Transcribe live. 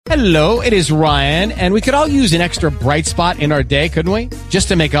Hello, it is Ryan, and we could all use an extra bright spot in our day, couldn't we? Just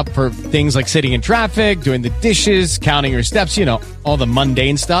to make up for things like sitting in traffic, doing the dishes, counting your steps, you know, all the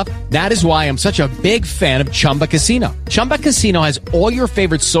mundane stuff. That is why I'm such a big fan of Chumba Casino. Chumba Casino has all your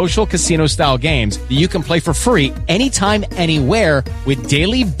favorite social casino-style games that you can play for free anytime, anywhere with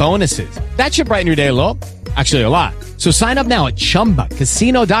daily bonuses. That should brighten your day a little. Actually, a lot. So sign up now at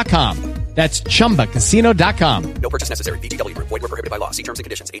ChumbaCasino.com. That's ChumbaCasino.com. No purchase necessary. VGW Group. Void where prohibited by law. See terms and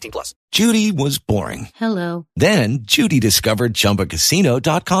conditions. 18+. Judy was boring. Hello. Then Judy discovered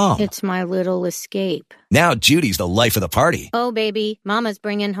ChumbaCasino.com. It's my little escape. Now Judy's the life of the party. Oh, baby, mama's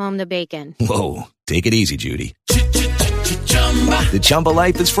bringing home the bacon. Whoa, take it easy, Judy. The Chumba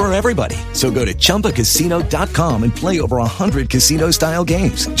life is for everybody. So go to ChumbaCasino.com and play over 100 casino-style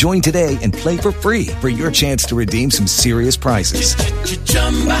games. Join today and play for free for your chance to redeem some serious prizes.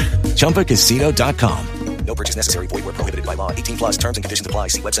 ChumbaCasino.com. No purchase necessary. Void where prohibited by law. 18+. Terms and conditions apply.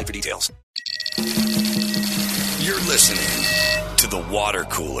 See website for details. You're listening to The Water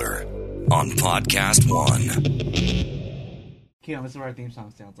Cooler on Podcast One. Keon, this is what our theme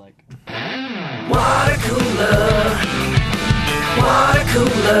song sounds like. Water cooler. Water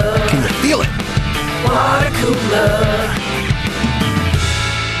cooler. Can you feel it? Water cooler.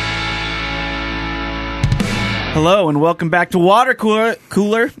 Hello and welcome back to Water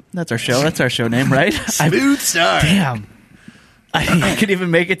Cooler. That's our show. That's our show name, right? Smooth start. Damn. I could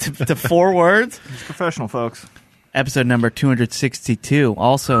even make it to 4 words. It's professional, folks. Episode number 262,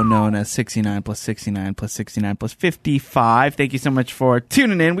 also known as 69 plus 69 plus 69 plus 55. Thank you so much for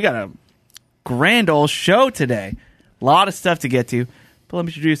tuning in. We got a grand old show today. A lot of stuff to get to. But let me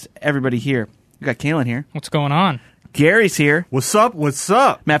introduce everybody here. We got Kalen here. What's going on? Gary's here. What's up? What's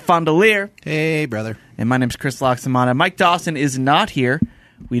up? Matt Fondelier. Hey, brother. And my name's Chris Loxamana. Mike Dawson is not here.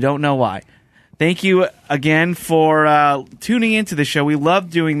 We don't know why. Thank you again for tuning into the show. We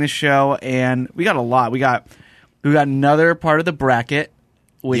love doing this show, and we got a lot. We got another part of the bracket.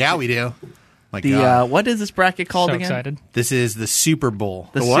 Yeah, we do. What is this bracket called again? Excited. This is the Super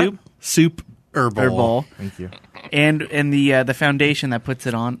Bowl. The what? Super Bowl. Thank you. And the foundation that puts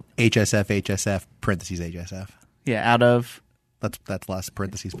it on. HSF, parentheses HSF. Yeah, out of... That's last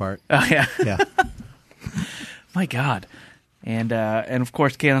parentheses part. Oh, yeah. Yeah. My God. And of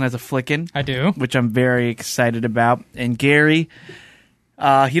course, Kalen has a flickin'. I do. Which I'm very excited about. And Gary,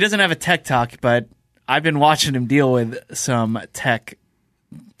 he doesn't have a tech talk, but I've been watching him deal with some tech,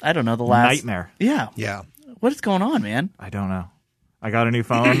 I don't know, the last... Nightmare. Yeah. Yeah. What is going on, man? I don't know. I got a new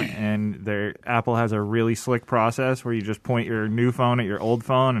phone, and Apple has a really slick process where you just point your new phone at your old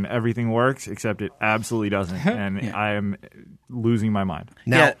phone, and everything works, except it absolutely doesn't. And Yeah. I am losing my mind.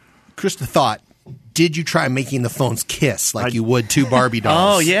 Now, Chris, the thought, did you try making the phones kiss like you would two Barbie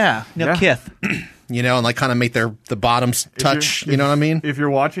dolls? Oh, yeah. No, Yeah. Kith. You know, and like kind of make the bottoms touch, you know what I mean? If you're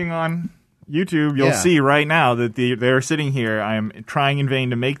watching on YouTube, you'll see right now that they're sitting here. I am trying in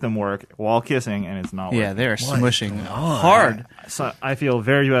vain to make them work while kissing, and it's not working. Yeah, they're smushing hard. So I feel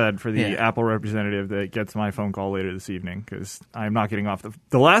very bad for the Yeah. Apple representative that gets my phone call later this evening because I'm not getting off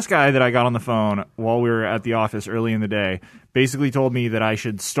the last guy that I got on the phone while we were at the office early in the day basically told me that I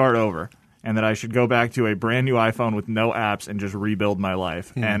should start over and that I should go back to a brand new iPhone with no apps and just rebuild my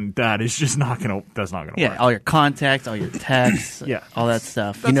life. And that is just not gonna work. Yeah, all your contacts, all your texts, Yeah. all that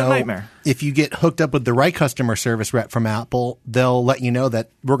stuff. That's a nightmare. If you get hooked up with the right customer service rep from Apple, they'll let you know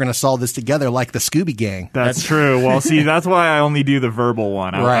that we're going to solve this together like the Scooby Gang. That's true. Well, see, that's why I only do the verbal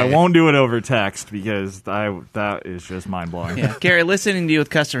one. I Right. won't do it over text because that is just mind-blowing. Yeah, Gary, listening to you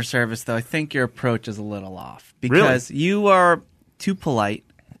with customer service, though, I think your approach is a little off because you are too polite.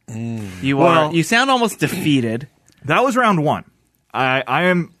 You sound almost defeated. That was round one.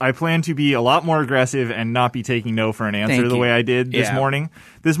 I plan to be a lot more aggressive and not be taking no for an answer the way I did this morning.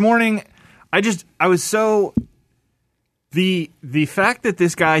 This morning, I was so the fact that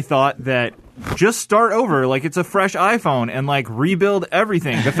this guy thought that just start over like it's a fresh iPhone and like rebuild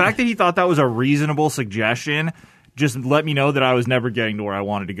everything. The fact that he thought that was a reasonable suggestion just let me know that I was never getting to where I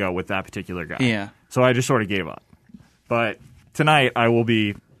wanted to go with that particular guy. Yeah. So I just sort of gave up. But tonight I will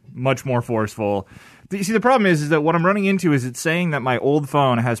be much more forceful. You see, the problem is that what I'm running into is it's saying that my old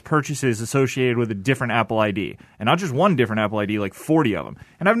phone has purchases associated with a different Apple ID. And not just one different Apple ID, like 40 of them.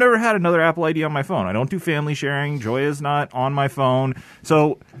 And I've never had another Apple ID on my phone. I don't do family sharing. Joya's not on my phone.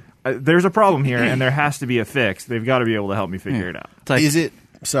 So there's a problem here, and there has to be a fix. They've got to be able to help me figure it out. Is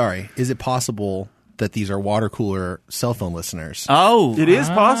it possible that these are water cooler cell phone listeners. Oh, it is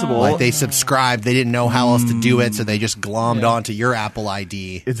possible. Like they subscribed, they didn't know how else to do it, so they just glommed onto your Apple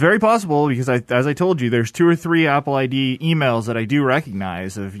ID. It's very possible because, as I told you, there's 2 or 3 Apple ID emails that I do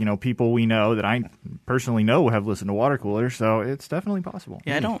recognize of people we know that I personally know have listened to Water Cooler. So it's definitely possible.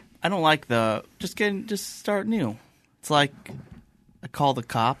 Yeah, I don't like the just start new. It's like I call the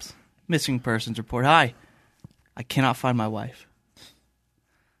cops, missing persons report. Hi, I cannot find my wife.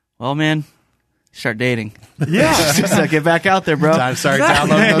 Well, man, start dating. Yeah. So get back out there, bro. Time to start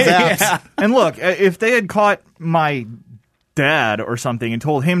downloading those apps. Yeah. And look, if they had caught my dad or something and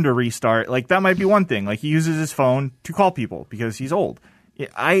told him to restart, like that might be one thing. Like he uses his phone to call people because he's old.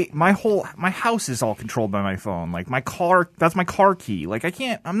 My house is all controlled by my phone. Like my car, that's my car key. Like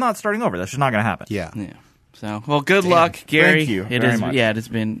I'm not starting over. That's just not going to happen. Yeah. So, well, good luck, Gary. Thank you It very is. much. Yeah, it has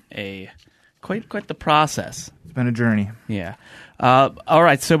been quite the process. It's been a journey. Yeah. All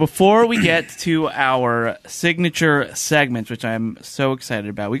right. So before we get to our signature segments, which I'm so excited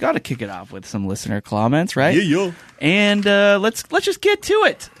about, we got to kick it off with some listener comments, right? Yeah. And let's just get to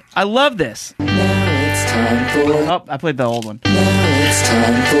it. I love this. Now it's time for. Oh, I played the old one. Now it's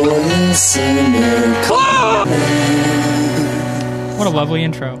time for listener comment. What a lovely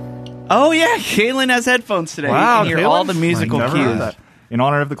intro. Oh yeah, Caitlin has headphones today. Wow, you can hear Caitlin? all the musical I never heard cues. that. In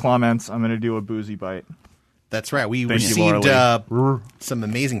honor of the comments, I'm going to do a boozy bite. That's right. We Thank you, received Laura some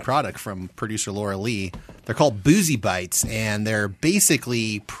amazing product from producer Laura Lee. They're called Boozy Bites, and they're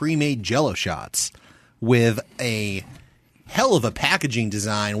basically pre-made Jell-O shots with a hell of a packaging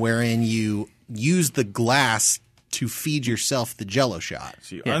design wherein you use the glass to feed yourself the Jell-O shot.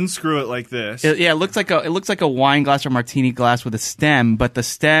 So you unscrew it like this. It looks like a wine glass or martini glass with a stem, but the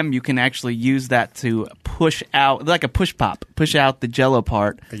stem you can actually use that to push out, like a push pop, push out the Jell-O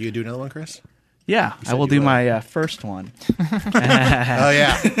part. Are you going to do another one, Chris? Yeah, I will do my first one. Oh,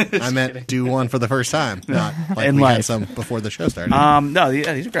 yeah. I meant do one for the first time, not like In we life. had some before the show started. No,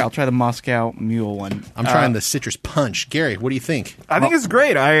 these are great. I'll try the Moscow Mule one. I'm trying the Citrus Punch. Gary, what do you think? I think it's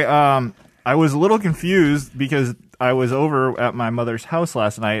great. I was a little confused because I was over at my mother's house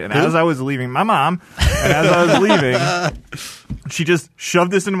last night, and as I was leaving, my mom, and as I was leaving, she just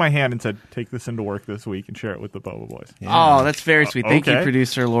shoved this into my hand and said, "Take this into work this week and share it with the Boba Boys." Yeah. Oh, that's very sweet. Thank you,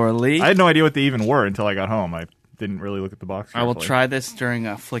 producer Laura Lee. I had no idea what they even were until I got home. I didn't really look at the box carefully. I will try this during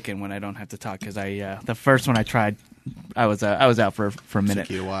Flickin' when I don't have to talk because the first one I tried, I was out for a minute.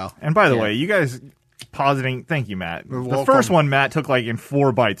 Took you a while. And by the way, you guys positing, thank you, Matt. The first one Matt took like in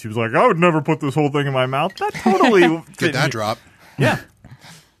 4 bites. He was like, "I would never put this whole thing in my mouth." That totally Get that drop. Yeah,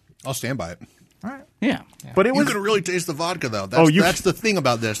 I'll stand by it. all right. Yeah. But it You was can really taste the vodka, though. That's the thing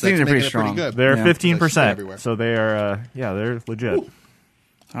about this. Things That's are pretty making it strong. pretty good. They're Yeah. 15%, everywhere. so they are. They're legit. Ooh.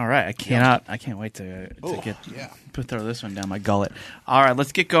 All right, I can't wait to throw this one down my gullet. All right,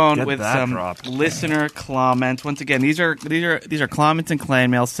 let's get going Get with that some dropped. listener comments. Once again, these are comments and clan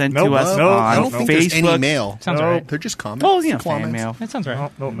mail sent to us no, on I don't think there's any Facebook. mail. Sounds No. right. They're just comments. Oh, yeah, fan Comments. mail. That sounds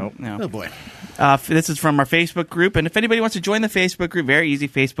right. No. No. Oh, boy. This is from our Facebook group, and if anybody wants to join the Facebook group, very easy,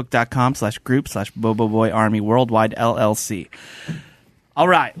 facebook.com/group/Bobo Army Worldwide LLC. All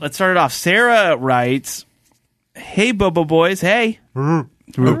right, let's start it off. Sarah writes, "Hey, Bobo Boys, hey.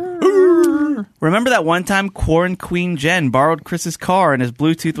 Remember that one time Corn Queen Jen borrowed Chris's car and his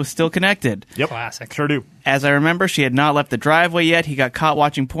Bluetooth was still connected? Yep, Classic. Sure do. As I remember, she had not left the driveway yet. He got caught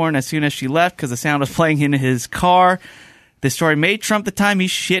watching porn as soon as she left because the sound was playing in his car. This story may trump the time he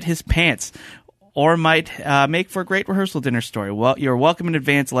shit his pants, or might make for a great rehearsal dinner story. Well, you're welcome in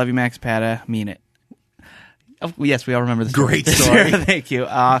advance. Love you, Max Pata. Mean it." Oh, yes, we all remember this. Great story. Thank you. We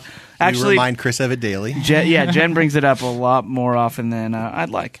Actually, remind Chris of it daily. Jen brings it up a lot more often than I'd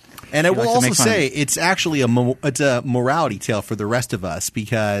like. And I He will likes to also make fun of say it. it's actually it's a morality tale for the rest of us,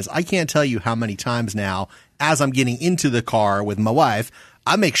 because I can't tell you how many times now, as I'm getting into the car with my wife,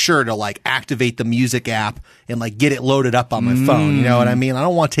 I make sure to like activate the music app and like get it loaded up on my phone. You know what I mean? I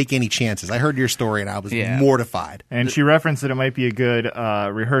don't want to take any chances. I heard your story and I was mortified. And she referenced that it might be a good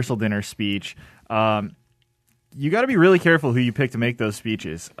rehearsal dinner speech. You got to be really careful who you pick to make those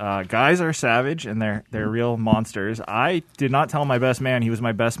speeches. Guys are savage and they're real monsters. I did not tell my best man he was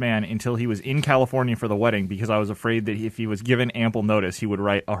my best man until he was in California for the wedding, because I was afraid that if he was given ample notice, he would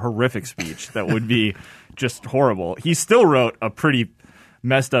write a horrific speech that would be just horrible. He still wrote a pretty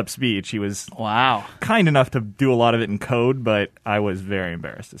messed up speech. He was kind enough to do a lot of it in code, but I was very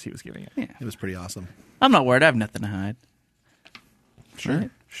embarrassed as he was giving it. Yeah. It was pretty awesome. I'm not worried. I have nothing to hide. Sure. Right.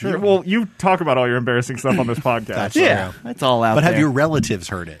 Sure. Well, you talk about all your embarrassing stuff on this podcast. That's Yeah, true. that's all out But there. have your relatives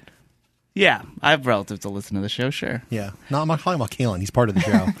heard it? Yeah, I have relatives that listen to the show, sure. Yeah. No, I'm not talking about Kalen. He's part of the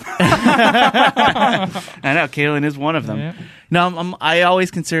show. I know, Kalen is one of them. Yeah. No, I always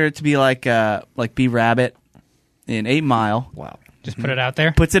consider it to be like B Rabbit in 8 Mile. Wow. Just put it out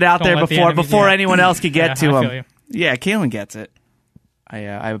there? Puts it out there before anyone else could get to him. Feel you. Yeah, Kalen gets it. I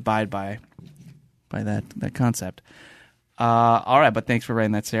abide by that concept. All right, but thanks for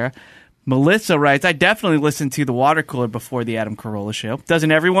writing that, Sarah. Melissa writes, I definitely listened to the water cooler before the Adam Carolla show.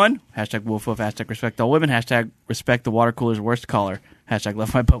 Doesn't everyone? Hashtag WoofWoof, hashtag respect all women, hashtag respect the water cooler's worst caller, hashtag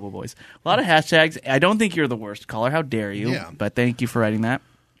love my Bubble Boys. A lot of hashtags. I don't think you're the worst caller. How dare you? Yeah. But thank you for writing that.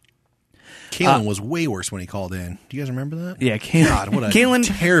 Kalen was way worse when he called in. Do you guys remember that? Yeah, Kalen. God, what a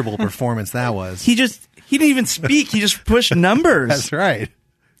terrible performance that was. He didn't even speak. He just pushed numbers. That's right.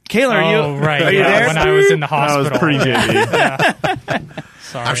 Kalen, are you there? When I was in the hospital. That was pretty jitty.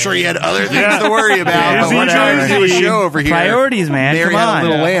 Sorry. I'm sure you had other things to worry about. But we're trying to do a show over here. Priorities, man. Mary Come on. had a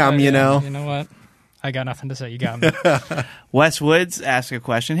little lamb, you know. You know what? I got nothing to say. You got me. Wes Woods asked a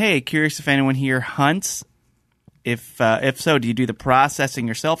question. Hey, curious if anyone here hunts. If so, do you do the processing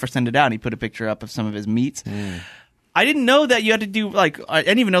yourself or send it out? And he put a picture up of some of his meats. I didn't know that you had to do I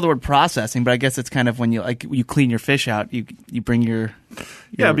didn't even know the word processing, but I guess it's kind of when you clean your fish out, you bring your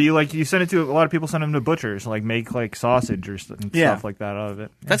but you send it to a lot of people send them to butchers, make sausage or stuff like that out of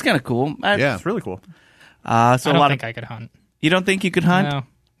it. Yeah. That's kind of cool. It's really cool. So I don't think I could hunt. You don't think you could hunt? No.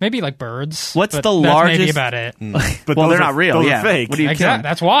 Maybe birds. What's the largest? Maybe about it. But well, they're not real. Those are fake. What do you exactly.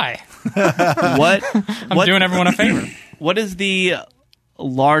 That's why. I'm doing everyone a favor. What is the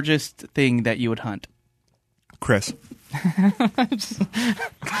largest thing that you would hunt? Chris.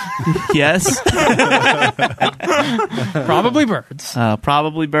 Yes. Probably birds.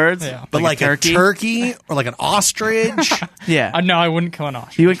 Probably birds. Yeah. But like a turkey or like an ostrich? Yeah. No, I wouldn't kill an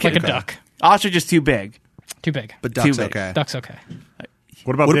ostrich. You would kill a duck. Ostrich is too big. Too big. But duck's Too big. okay. Duck's okay.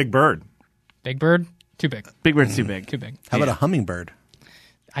 What about big bird? Big bird? Too big. Big bird's too big. Too big. How about a hummingbird?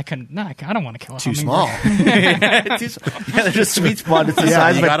 I don't want to kill a Too hummingbird. small. There's a sweet spot. It's the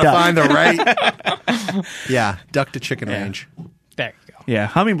size you of a gotta duck. find the right. Duck to chicken range. There you go. Yeah,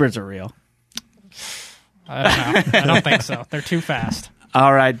 hummingbirds are real. I don't know. I don't think so. They're too fast.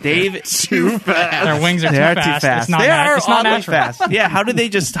 All right, Dave. Too fast. Their wings are They too are fast. too fast. It's not, They are it's not oddly natural. fast. Yeah, how do they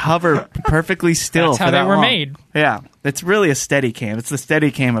just hover perfectly still? That's how for they that were long? made. Yeah, it's really a steady cam. It's the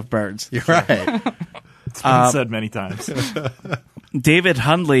steady cam of birds. You're right. It's been said many times. David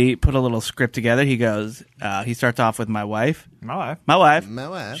Hundley put a little script together. He goes, he starts off with my wife. My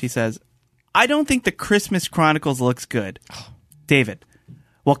wife. She says, I don't think the Christmas Chronicles looks good. David,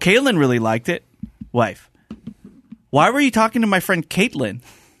 well, Caitlin really liked it. Wife, why were you talking to my friend Caitlin?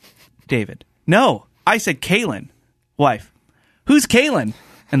 David, no, I said Caitlin. Wife, who's Caitlin?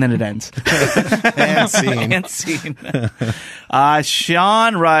 And then it ends. And scene. And scene.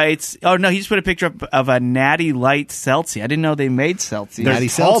 Sean writes, oh, no, he just put a picture up of a Natty Light Seltzy. I didn't know they made Seltzy. They're Natty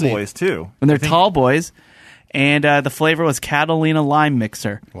tall Seltzy. boys, too. And they're tall boys. And the flavor was Catalina Lime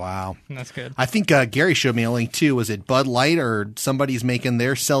Mixer. Wow. That's good. I think Gary showed me a link too. Was it Bud Light or somebody's making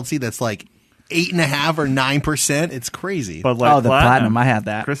their seltzy that's 8.5% or 9%? It's crazy. But like the platinum. I had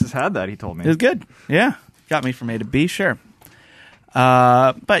that. Chris has had that, he told me. It was good. Yeah. Got me from A to B, sure.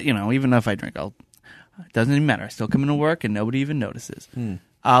 But, even if I drink, it doesn't even matter. I still come into work and nobody even notices.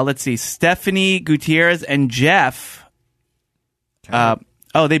 Let's see. Stephanie Gutierrez and Jeff.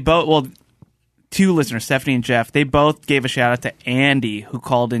 They both, two listeners, Stephanie and Jeff, they both gave a shout out to Andy, who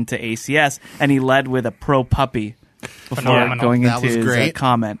called into ACS, and he led with a pro puppy before going into his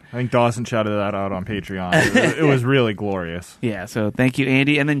comment. I think Dawson shouted that out on Patreon. It was really glorious. Yeah, so thank you,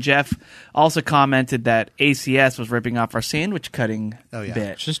 Andy. And then Jeff also commented that ACS was ripping off our sandwich cutting bit.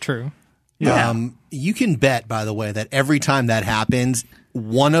 Which is true. Yeah. You can bet, by the way, that every time that happens,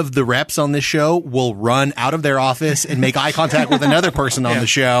 one of the reps on this show will run out of their office and make eye contact with another person on the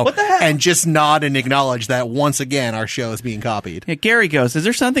show and just nod and acknowledge that once again our show is being copied. Yeah, Gary goes, is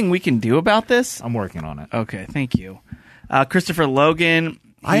there something we can do about this? I'm working on it. Okay, thank you. Christopher Logan.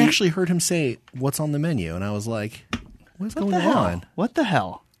 I actually heard him say, what's on the menu? And I was like, what's going on? What the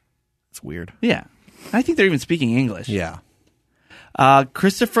hell? It's weird. Yeah. I think they're even speaking English. Yeah.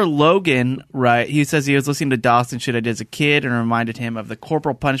 Christopher Logan, right? He says he was listening to Dawson Shit I Did as a kid and reminded him of the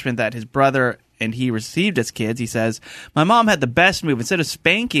corporal punishment that his brother and he received as kids. He says, my mom had the best move. Instead of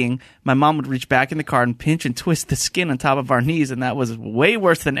spanking, my mom would reach back in the car and pinch and twist the skin on top of our knees, and that was way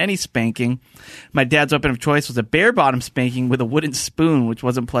worse than any spanking. My dad's weapon of choice was a bare-bottom spanking with a wooden spoon, which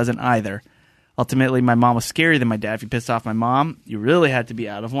wasn't pleasant either. Ultimately, my mom was scarier than my dad. If you pissed off my mom, you really had to be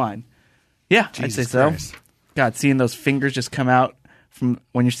out of line. Yeah, Jesus I'd say Christ. so. God, seeing those fingers just come out from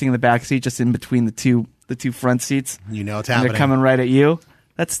when you're sitting in the back seat, just in between the two front seats. You know it's and happening. they're coming right at you.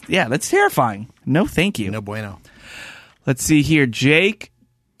 That's terrifying. No, thank you. No bueno. Let's see here. Jake,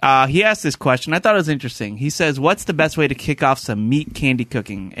 he asked this question. I thought it was interesting. He says, what's the best way to kick off some meat candy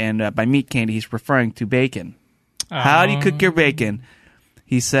cooking? And by meat candy, he's referring to bacon. How do you cook your bacon?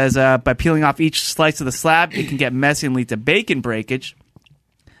 He says, by peeling off each slice of the slab, it can get messy and lead to bacon breakage.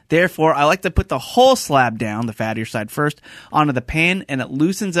 Therefore, I like to put the whole slab down, the fattier side first, onto the pan, and it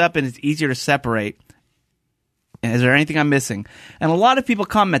loosens up and it's easier to separate. Is there anything I'm missing? And a lot of people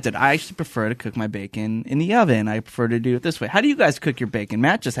commented, I actually prefer to cook my bacon in the oven. I prefer to do it this way. How do you guys cook your bacon?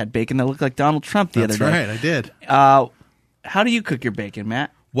 Matt just had bacon that looked like Donald Trump the other day. That's right, I did. How do you cook your bacon,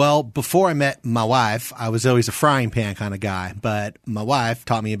 Matt? Well, before I met my wife, I was always a frying pan kind of guy, but my wife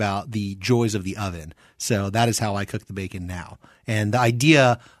taught me about the joys of the oven. So that is how I cook the bacon now. And the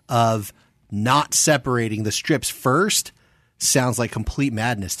idea of not separating the strips first sounds like complete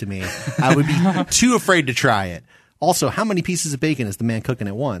madness to me. I would be too afraid to try it. Also, how many pieces of bacon is the man cooking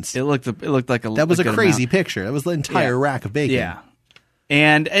at once? It looked like that was a crazy amount. Picture. That was the entire rack of bacon. Yeah.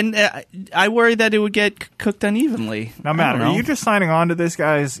 And I worry that it would get cooked unevenly. Now, Matt, are you just signing on to this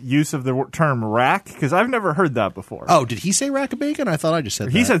guy's use of the term rack? Because I've never heard that before. Oh, did he say rack of bacon? I thought I just said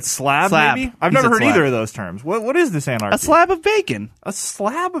that. He said slab, maybe? I've never heard either of those terms. What is this anarchy? A slab of bacon. A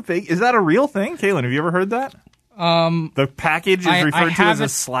slab of bacon? Is that a real thing? Kaylin, have you ever heard that? The package is referred to as a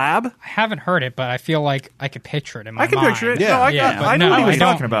slab? I haven't heard it, but I feel like I could picture it in my mind. I can picture it. Yeah. No, I know what he was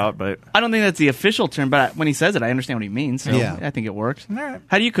talking about, but I don't think that's the official term, but when he says it, I understand what he means. So yeah. I think it works. All right.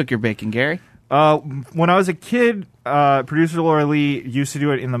 How do you cook your bacon, Gary? When I was a kid, producer Laura Lee used to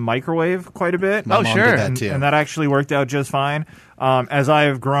do it in the microwave quite a bit. My mom did that too. And that actually worked out just fine. As I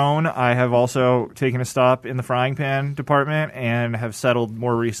have grown, I have also taken a stop in the frying pan department and have settled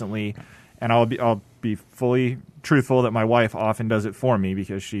more recently. And I'll be fully truthful that my wife often does it for me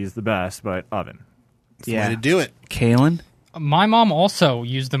because she's the best, but oven. It's the way to do it. Kaylin? My mom also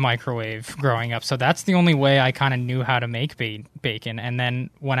used the microwave growing up, so that's the only way I kind of knew how to make bacon. And then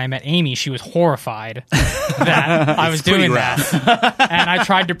when I met Amy, she was horrified that I was doing that. And I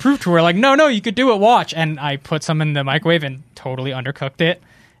tried to prove to her, like, no, you could do it, watch. And I put some in the microwave and totally undercooked it.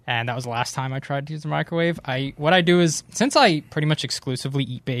 And that was the last time I tried to use the microwave. What I do is, since I pretty much exclusively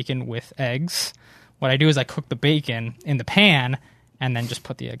eat bacon with eggs, what I do is I cook the bacon in the pan and then just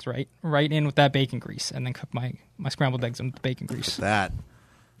put the eggs right in with that bacon grease, and then cook my scrambled eggs in the bacon grease. I'm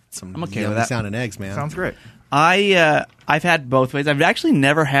okay with that. Sounding eggs, man. Sounds great. I've had both ways. I've actually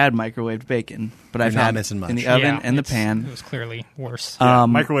never had microwaved bacon, but I've had missing much. in the oven and the pan. It was clearly worse.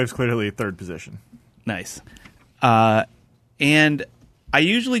 Microwave's clearly third position. Nice. And I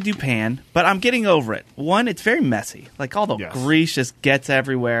usually do pan, but I'm getting over it. One, it's very messy. Like all the grease just gets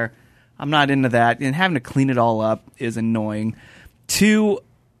everywhere. I'm not into that. And having to clean it all up is annoying. Two,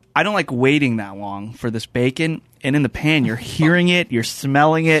 I don't like waiting that long for this bacon. And in the pan, you're hearing it, you're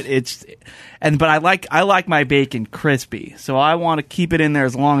smelling it. But I like my bacon crispy, so I want to keep it in there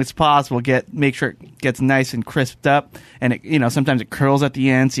as long as possible. Make sure it gets nice and crisped up. And sometimes it curls at the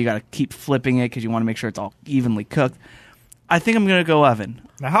end, so you got to keep flipping it because you want to make sure it's all evenly cooked. I think I'm going to go oven.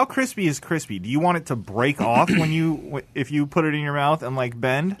 Now, how crispy is crispy? Do you want it to break off if you put it in your mouth and like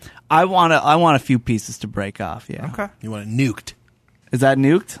bend? I want a few pieces to break off. Yeah. Okay. You want it nuked? Is that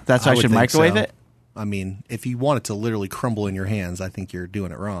nuked? That's why I should microwave it. I mean, if you want it to literally crumble in your hands, I think you're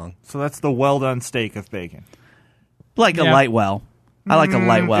doing it wrong. So that's the well done steak of bacon. Like a light well. I like a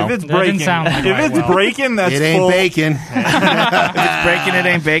light well. If it's breaking, that's it ain't full. bacon. If it's breaking, it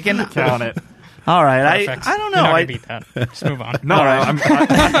ain't bacon. Count it. All right, Perfect. I don't know. I beat that. Just move on. No,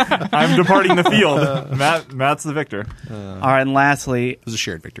 I'm departing the field. Matt's the victor. All right, and lastly, it was a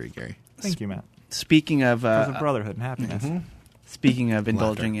shared victory, Gary. Thank you, Matt. Speaking of brotherhood and happiness. Mm-hmm. Speaking of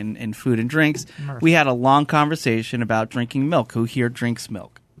indulging in food and drinks, we had a long conversation about drinking milk. Who here drinks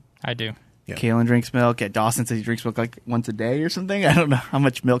milk? I do. Yeah. Kaylin drinks milk. Dawson says he drinks milk like once a day or something. I don't know how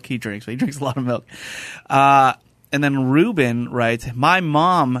much milk he drinks, but he drinks a lot of milk. And then Ruben writes, my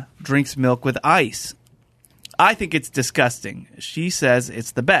mom drinks milk with ice. I think it's disgusting. She says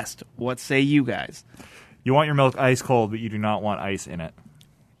it's the best. What say you guys? You want your milk ice cold, but you do not want ice in it.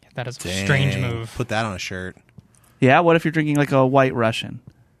 That is a strange move. Put that on a shirt. Yeah, what if you're drinking like a White Russian?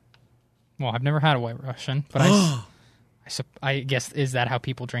 Well, I've never had a White Russian, but I guess, is that how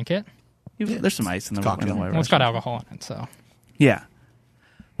people drink it? There's some ice in the White Russian. Well, it's got alcohol in it, so. Yeah.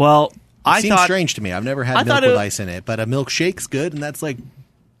 Well, it seems strange to me. I've never had milk with ice in it, but a milkshake's good, and that's like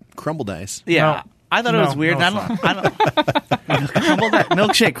crumbled ice. Yeah. No, I thought it was weird. I don't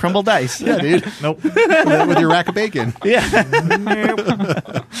milkshake, crumbled ice. Yeah, dude. Nope. With your rack of bacon. Yeah.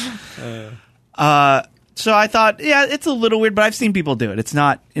 So I thought, yeah, it's a little weird, but I've seen people do it. It's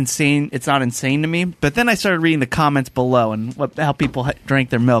not insane. It's not insane to me. But then I started reading the comments below and how people drank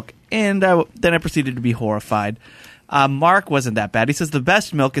their milk, and then I proceeded to be horrified. Mark wasn't that bad. He says the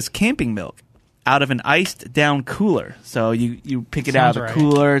best milk is camping milk out of an iced down cooler. So you pick it out of the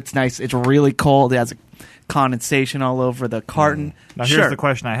cooler. It's nice. It's really cold. It has condensation all over the carton. Now here's the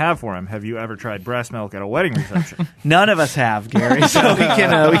question I have for him: have you ever tried breast milk at a wedding reception? None of us have, Gary. So we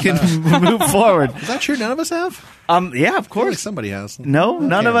can move forward. Is that true? None of us have. Yeah, of course. Like somebody has. No,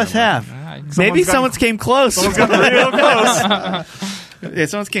 none of us have. Maybe someone's came close. Someone's got real close. Yeah,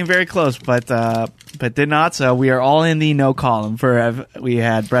 someone came very close, but did not. So we are all in the no column for we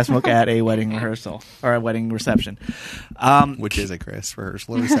had breast milk at a wedding rehearsal or a wedding reception. Which is a Chris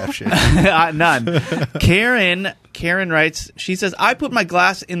rehearsal or reception? None. Karen writes. She says, "I put my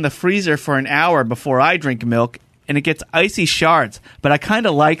glass in the freezer for an hour before I drink milk, and it gets icy shards. But I kind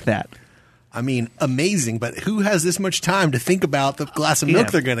of like that." I mean, amazing, but who has this much time to think about the glass of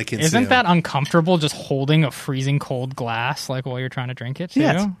milk they're going to consume? Isn't that uncomfortable, just holding a freezing cold glass like while you're trying to drink it, too?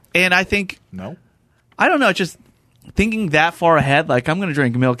 Yes. And I think... No. I don't know, just thinking that far ahead, like, I'm going to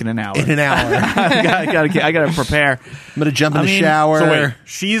drink milk in an hour. I got to prepare. I'm going to jump in the shower. So wait,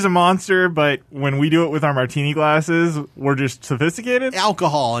 she's a monster, but when we do it with our martini glasses, we're just sophisticated?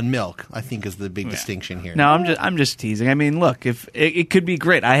 Alcohol and milk, I think, is the big distinction here. No, I'm just teasing. I mean, look, if it could be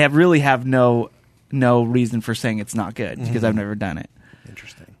great. I really have no reason for saying it's not good because I've never done it.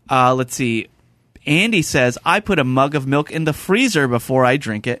 Interesting. Let's see. Andy says, I put a mug of milk in the freezer before I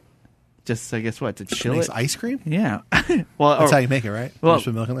drink it. Just, I guess, what, to chill it? Ice cream? Yeah. Well, that's how you make it, right? Well, you just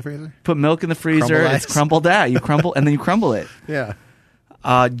put milk in the freezer? Put milk in the freezer. It's crumbled out. You crumble, and then you crumble it. Yeah.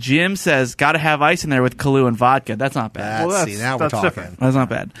 Jim says, got to have ice in there with Kahlua and vodka. That's not bad. Now we're talking. Different. That's not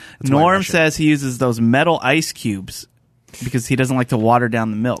bad. Norm says he uses those metal ice cubes because he doesn't like to water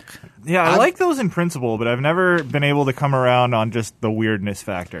down the milk. Yeah, I like those in principle, but I've never been able to come around on just the weirdness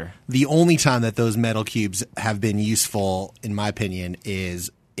factor. The only time that those metal cubes have been useful, in my opinion,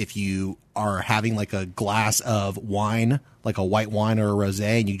 is if you are having like a glass of wine, like a white wine or a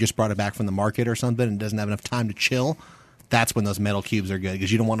rosé, and you just brought it back from the market or something and it doesn't have enough time to chill, that's when those metal cubes are good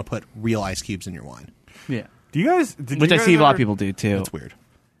because you don't want to put real ice cubes in your wine. Yeah. Do you guys... Which I see a lot of people do, too. That's weird.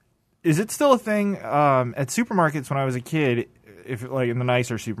 Is it still a thing at supermarkets when I was a kid? If like in the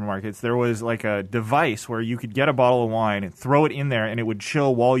nicer supermarkets, there was like a device where you could get a bottle of wine and throw it in there, and it would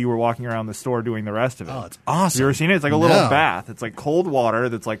chill while you were walking around the store doing the rest of it. Oh, it's awesome! Have you ever seen it? It's like a little bath. It's like cold water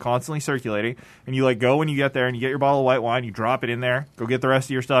that's like constantly circulating, and you like go when you get there and you get your bottle of white wine, you drop it in there, go get the rest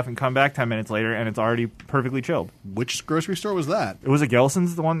of your stuff, and come back 10 minutes later, and it's already perfectly chilled. Which grocery store was that? It was a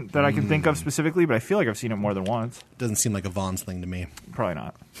Gelson's, the one that I can think of specifically, but I feel like I've seen it more than once. Doesn't seem like a Vons thing to me. Probably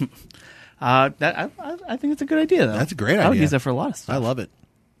not. I think it's a good idea, though. That's a great idea. I would use that for a lot of stuff. I love it.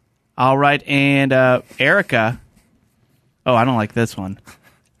 All right, and Erica. Oh, I don't like this one.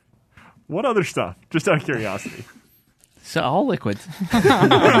 What other stuff? Just out of curiosity. So all liquids.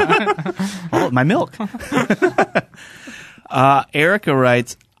 My milk. Erica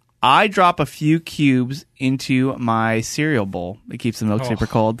writes, I drop a few cubes into my cereal bowl. It keeps the milk super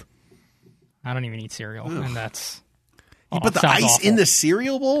cold. I don't even eat cereal, and that's... You put the ice awful. in the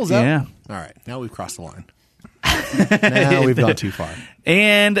cereal bowl? Is that... Yeah. All right. Now we've crossed the line. Now we've gone too far.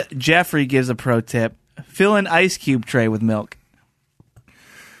 And Jeffrey gives a pro tip. Fill an ice cube tray with milk.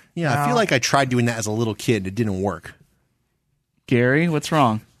 Yeah, I feel like I tried doing that as a little kid. It didn't work. Gary, what's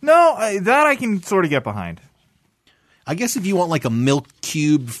wrong? No, that I can sort of get behind. I guess if you want like a milk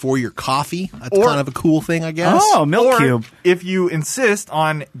cube for your coffee, that's kind of a cool thing, I guess. Oh, milk cube. If you insist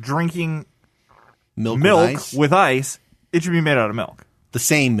on drinking milk with ice, it should be made out of milk. The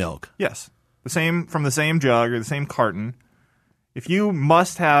same milk. Yes. From the same jug or the same carton. If you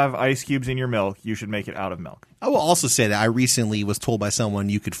must have ice cubes in your milk, you should make it out of milk. I will also say that I recently was told by someone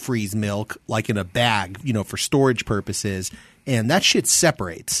you could freeze milk like in a bag, for storage purposes, and that shit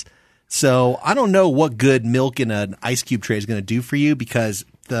separates. So I don't know what good milk in an ice cube tray is going to do for you because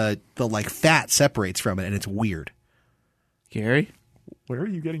the like fat separates from it and it's weird. Gary? Where are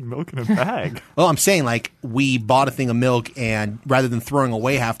you getting milk in a bag? Well, I'm saying like we bought a thing of milk and rather than throwing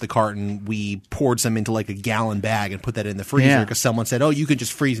away half the carton, we poured some into like a gallon bag and put that in the freezer because someone said, oh, you could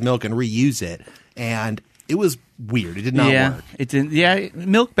just freeze milk and reuse it. And it was weird. It did not work. It didn't. Yeah,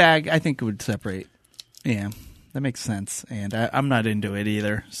 milk bag, I think it would separate. Yeah, that makes sense. And I'm not into it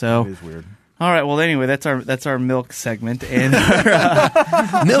either. So it is weird. All right. Well, anyway, that's our milk segment and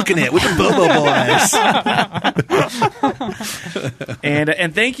milking it with the Bobo Boys.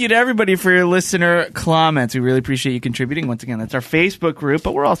 and thank you to everybody for your listener comments. We really appreciate you contributing. Once again, that's our Facebook group,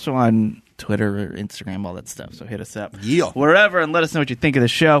 but we're also on Twitter or Instagram, all that stuff. So hit us up wherever and let us know what you think of the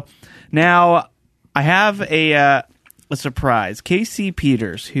show. Now, I have a surprise. Casey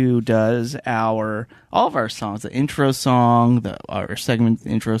Peters, who does all of our songs, the intro song, our segment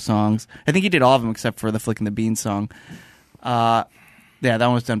intro songs. I think he did all of them except for the Flicking the Bean song. Yeah, that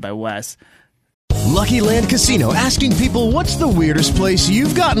one was done by Wes. Lucky Land Casino, asking people, what's the weirdest place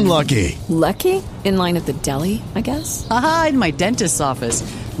you've gotten lucky? Lucky? In line at the deli, I guess? Aha, in my dentist's office.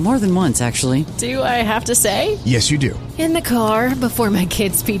 More than once, actually. Do I have to say? Yes, you do. In the car before my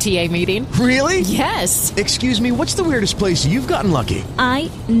kids' PTA meeting. Really? Yes. Excuse me, what's the weirdest place you've gotten lucky? I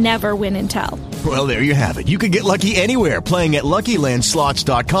never win and tell. Well, there you have it. You can get lucky anywhere, playing at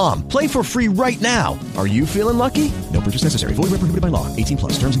LuckyLandSlots.com. Play for free right now. Are you feeling lucky? No purchase necessary. Void where prohibited by law. 18+.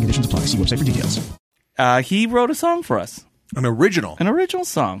 Terms and conditions apply. See website for details. He wrote a song for us. An original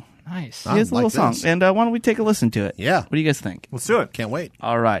song. Nice. He has a little song. And why don't we take a listen to it? Yeah. What do you guys think? Let's do it. Can't wait.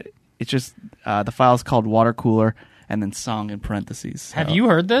 All right. It's just, the file's called Water Cooler and then song in parentheses. So. Have you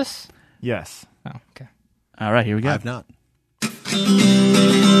heard this? Yes. Oh, okay. All right, here we go. I have not.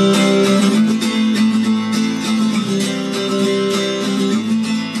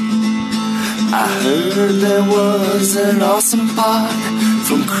 I heard there was an awesome pod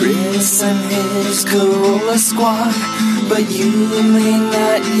from Chris and his Corolla squad, but you may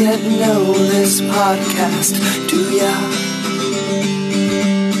not yet know this podcast, do ya?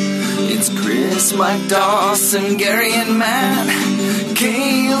 It's Chris, Mike Dawson, Gary and Matt,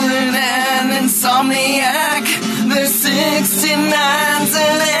 Kaylin and Insomniac. There's 69s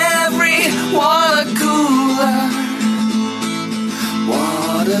in every water cooler.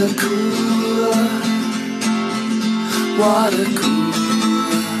 Water cooler, water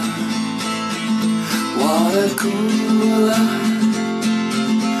cooler, water cooler,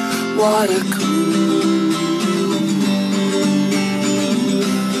 water cooler.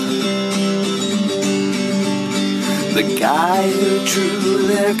 The guy who drew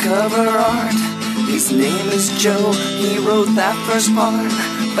their cover art, his name is Joe, he wrote that first part.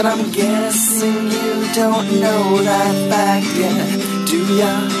 But I'm guessing you don't know that fact yet, do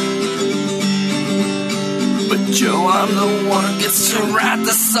ya? But Joe, I'm the one who gets to write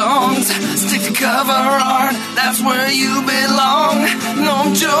the songs. Stick to cover art, that's where you belong. No,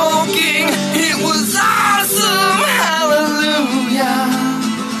 I'm joking, it was awesome, hallelujah.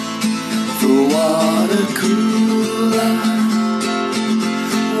 For water cooler,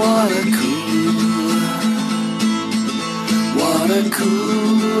 water cooler, water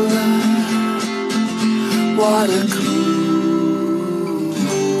cooler, water cooler.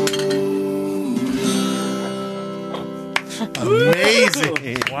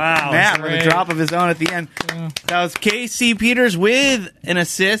 Amazing. Wow. Matt with a drop of his own at the end. That was Casey Peters with an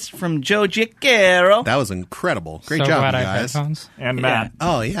assist from Joe Giacchero. That was incredible. Great So job, glad you I have guys. headphones. And Matt.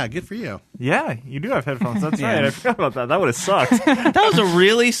 Oh, yeah. Good for you. Yeah, you do have headphones. That's right. I forgot about that. That would have sucked. That was a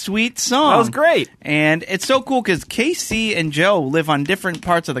really sweet song. That was great. And it's so cool because Casey and Joe live on different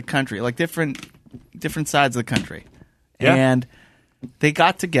parts of the country, like different sides of the country. Yeah. And they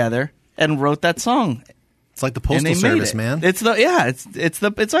got together and wrote that song. It's like the Postal Service, man. It's like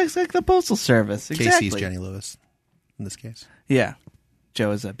the Postal Service. Exactly. Casey's Jenny Lewis in this case. Yeah.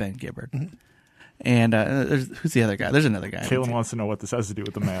 Joe is Ben Gibbard. Mm-hmm. And who's the other guy? There's another guy. Caitlin wants to know what this has to do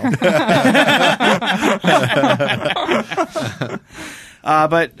with the mail.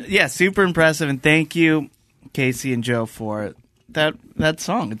 But yeah, super impressive, and thank you, Casey and Joe, for that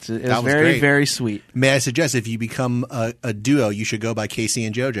song. It was very, great. very sweet. May I suggest if you become a duo, you should go by Casey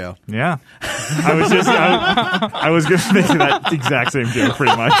and JoJo. Yeah. I was going to make that exact same joke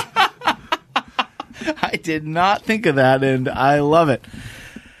pretty much. I did not think of that, and I love it.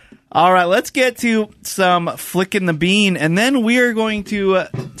 All right, let's get to some Flicking the Bean, and then we are going to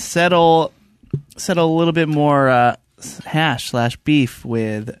settle a little bit more hash/beef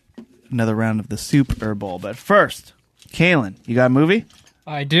with another round of the Super Bowl. But first, Kaylin, you got a movie?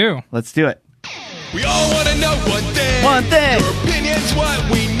 I do. Let's do it. We all want to know one thing. One thing. Your opinion's what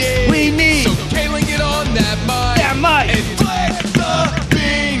we need. We need. So Kaylin, get on that mic. That mic. And flick the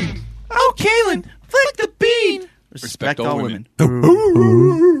bean. Oh, Kaylin, flick the bean. Respect all women.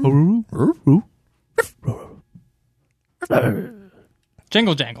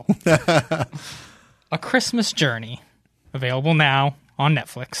 Jingle Jangle. A Christmas Journey. Available now on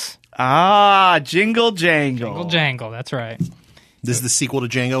Netflix. Ah, Jingle Jangle. Jingle Jangle, that's right. This is the sequel to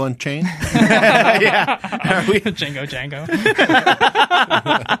Django Unchained? Yeah. Are we Django Django?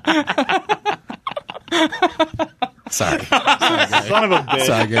 Sorry. Son of a bitch.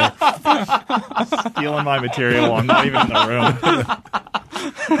 Sorry, Gary. Stealing my material. I'm not even in the room.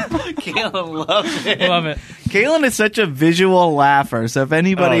 Kaylin loves it. Love it. Kaylin is such a visual laugher, so if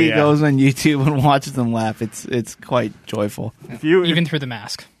anybody goes on YouTube and watches them laugh, it's quite joyful. Even through the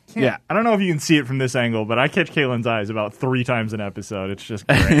mask. I don't know if you can see it from this angle, but I catch Kaylin's eyes about 3 times an episode. It's just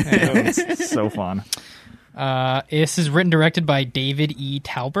great. It's so fun. This is written and directed by David E.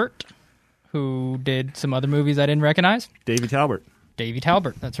 Talbert, who did some other movies I didn't recognize. Davey Talbert,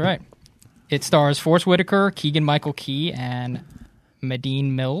 that's right. It stars Forrest Whitaker, Keegan-Michael Key, and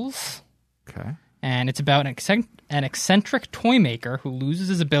Madine Mills. Okay. And it's about an eccentric toy maker who loses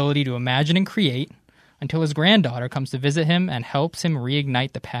his ability to imagine and create until his granddaughter comes to visit him and helps him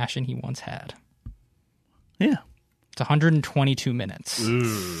reignite the passion he once had. Yeah. It's 122 minutes.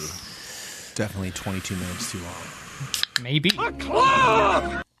 Ooh. Definitely 22 minutes too long. Maybe.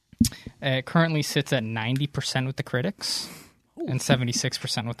 It currently sits at 90% with the critics and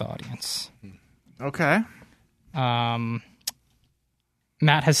 76% with the audience. Okay. Matt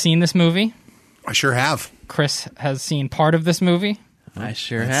has seen this movie. I sure have. Chris has seen part of this movie. I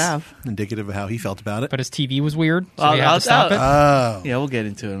sure have. Indicative of how he felt about it. But his TV was weird, so he had to stop it. Oh. Yeah, we'll get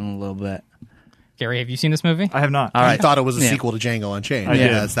into it in a little bit. Gary, have you seen this movie? I have not. All right. He thought it was a sequel to Django Unchained.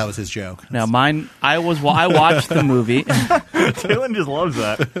 Yeah, that was his joke. Now, I watched the movie. Kaylin just loves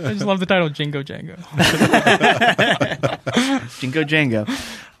that. I just love the title Jingo Django. Jingo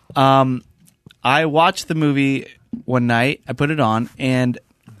Django. I watched the movie one night. I put it on, and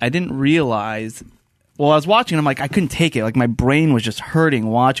I didn't realize. Well, I was watching, and I'm like, I couldn't take it. Like, my brain was just hurting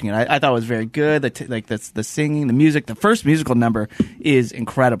watching it. I thought it was very good. The singing, the music, the first musical number is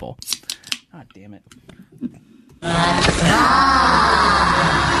incredible. God damn it!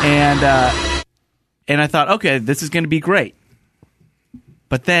 And I thought, okay, this is going to be great.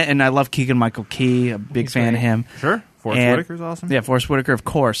 But then, and I love Keegan-Michael Key, a big fan of him. Sure. Forrest Whitaker's awesome. Yeah, Forrest Whitaker, of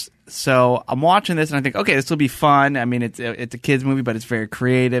course. So I'm watching this, and I think, okay, this will be fun. I mean, it's a kids movie, but it's very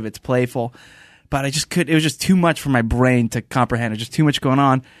creative. It's playful. But it was just too much for my brain to comprehend. It was just too much going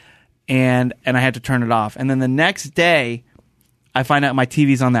on, and I had to turn it off. And then the next day, I find out my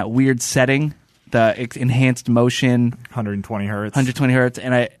TV's on that weird setting, the enhanced motion, 120 hertz,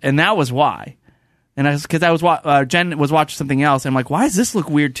 and that was why. And Jen was watching something else, and I'm like, why does this look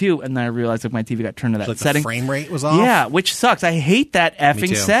weird too? And then I realized that my TV got turned to that setting. The frame rate was off. Yeah, which sucks. I hate that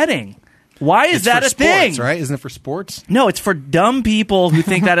effing setting. Why is that a thing? Right? Isn't it for sports? No, it's for dumb people who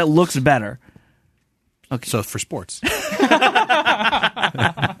think that it looks better. Okay, so for sports.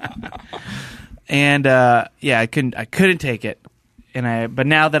 And I couldn't take it. But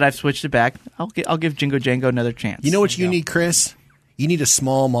now that I've switched it back, I'll give Jingo Django another chance. You know what you need, Chris? You need a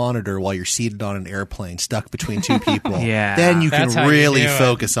small monitor while you're seated on an airplane, stuck between two people. Yeah, then you can really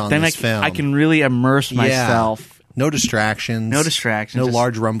focus on this film. I can really immerse myself. No distractions. No Just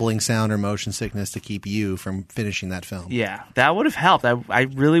large rumbling sound or motion sickness to keep you from finishing that film. Yeah, that would have helped. I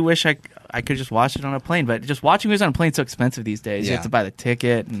really wish I could just watch it on a plane, but just watching movies on a plane is so expensive these days. You have to buy the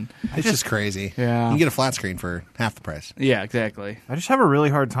ticket, and it's just crazy. Yeah, you can get a flat screen for half the price. Yeah, exactly. I just have a really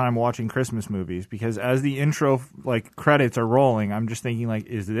hard time watching Christmas movies because as the intro credits are rolling, I'm just thinking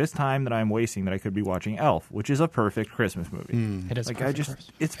is this time that I'm wasting that I could be watching Elf, which is a perfect Christmas movie. It is.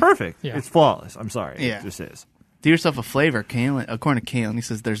 It's perfect. Yeah. It's flawless. I'm sorry. Yeah. It just is. Do yourself a flavor, Kaylin. According to Kaylin, he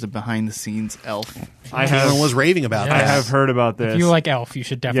says there's a behind-the-scenes Elf. Kaylin was raving about that. I have heard about this. If you like Elf, you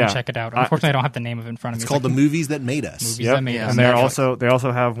should definitely check it out. Unfortunately, I don't have the name of it in front of me. It's called The Movies That Made Us. Movies That Made Us. And they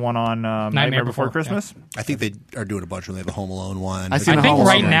also have one on Nightmare Before Christmas. Yeah. I think they are doing a bunch of them. They have a Home Alone one. I think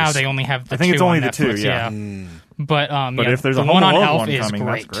right now they only have the two. I think it's only on the Netflix, two. Yeah. But if there's the a Home one on Alone Elf one is coming,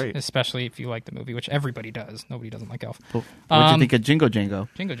 great, that's great, especially if you like the movie, which everybody does. Nobody doesn't like Elf. What did you think of Jingo Django?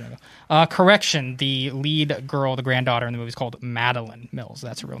 Jingo Django. Correction: the lead girl, the granddaughter in the movie, is called Madeline Mills.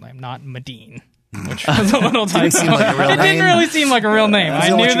 That's her real name, not Madine. Which was a little typo. It didn't really seem like a real name. I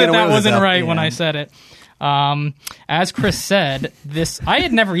knew that wasn't right when I said it. As Chris said, I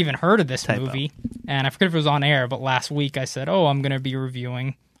had never even heard of this movie, and I forget if it was on air, but last week I said, I'm going to be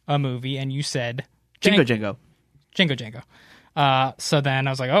reviewing a movie, and you said Jingo Django. Jingo Django. So then I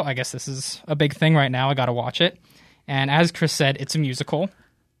was like, I guess this is a big thing right now. I got to watch it. And as Chris said, it's a musical,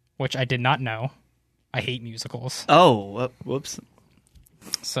 which I did not know. I hate musicals. Oh, whoops.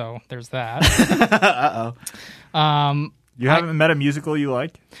 So there's that. Uh-oh. You haven't met a musical you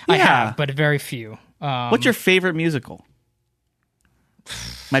like? I have, but very few. What's your favorite musical?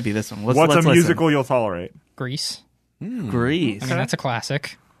 Might be this one. What's a musical you'll tolerate? Grease. Grease. I mean, that's a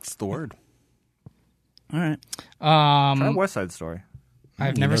classic. That's the word. All right. Try West Side Story.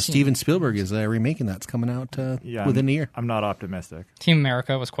 I've never seen. Steven Spielberg is remaking that. It's coming out within a year. I'm not optimistic. Team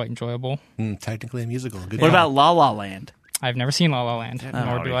America was quite enjoyable. Technically a musical. What about La La Land? I've never seen La La Land,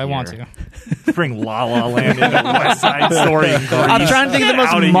 nor do I want to. Bring La La Land into West Side Story. I'm trying to think of the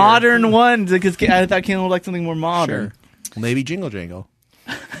most modern one because I thought Kaylin would like something more modern. Sure. Maybe Jingle Jangle.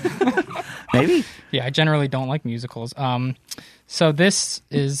 Maybe. Yeah, I generally don't like musicals. So this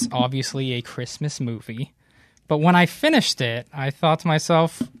is obviously a Christmas movie, but when I finished it, I thought to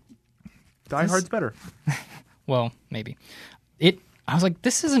myself, Die Hard's better. Well, maybe. I was like,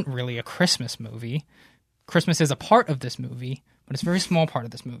 this isn't really a Christmas movie. Christmas is a part of this movie, but it's a very small part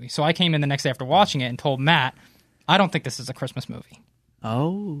of this movie. So I came in the next day after watching it and told Matt, I don't think this is a Christmas movie.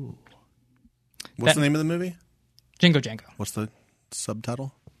 Oh. What's the name of the movie? Jingo Django. What's the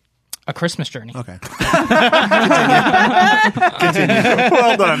subtitle? A Christmas Journey. Okay. Continue.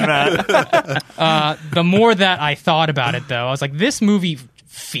 Well done, Matt. The more that I thought about it, though, I was like, this movie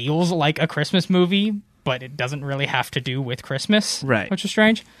feels like a Christmas movie, but it doesn't really have to do with Christmas, right? Which is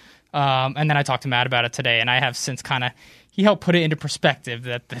strange. And then I talked to Matt about it today, and I have since he helped put it into perspective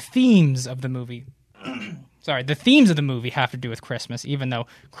that the themes of the movie have to do with Christmas, even though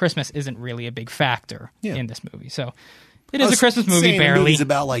Christmas isn't really a big factor in this movie. So it is a Christmas movie, barely. The movie's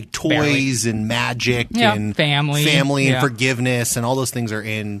about like toys and magic and family and forgiveness, and all those things are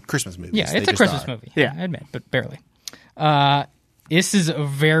in Christmas movies. Yeah, it's a Christmas movie. Yeah, I admit, but barely. This is a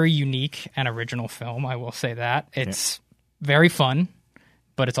very unique and original film, I will say that. It's very fun,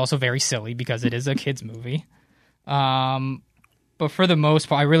 but it's also very silly because it is a kids' movie. But for the most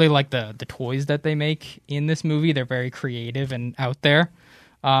part, I really like the toys that they make in this movie. They're very creative and out there.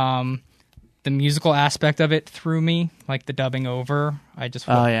 The musical aspect of it threw me, like the dubbing over.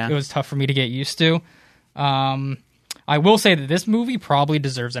 It was tough for me to get used to. I will say that this movie probably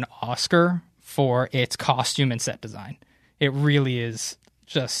deserves an Oscar for its costume and set design. It really is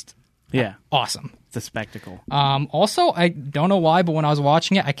just awesome. It's a spectacle. Also, I don't know why, but when I was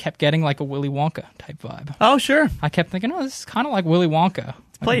watching it, I kept getting like a Willy Wonka type vibe. Oh, sure. I kept thinking, this is kind of like Willy Wonka.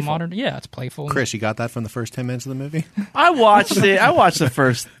 It's playful. It's playful. Chris, you got that from the first 10 minutes of the movie? I watched it. I watched the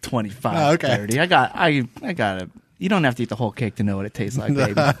first 25, 30. I got it. You don't have to eat the whole cake to know what it tastes like,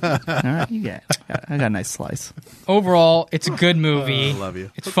 baby. All right, I got a nice slice. Overall, it's a good movie. I love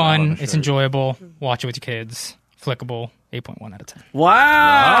you. It's fun. It's enjoyable. Watch it with your kids. Flickable. 8.1 out of 10.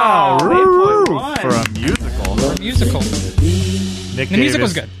 Wow. 8.1. For a musical. The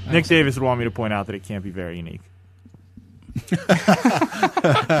musical's good. Nick Davis would want me to point out that it can't be very unique.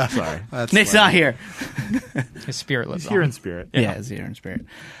 Sorry. Nick's not here. His spirit lives He's here on. in spirit. Yeah, he's here in spirit.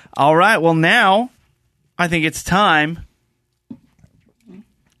 All right. Well, now I think it's time.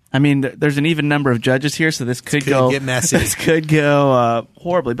 I mean, there's an even number of judges here, so this could get messy. This could go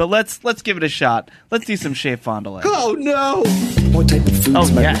horribly, but let's give it a shot. Let's do some Chez Fond du Lac. Oh no! What type of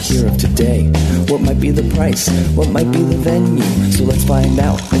foods might we hear of today? What might be the price? What might be the venue? So let's find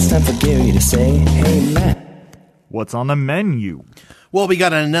out. It's time for Gary to say, "Hey Matt, what's on the menu?" Well, we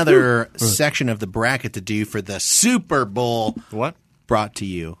got another section of the bracket to do for the Super Bowl. What? Brought to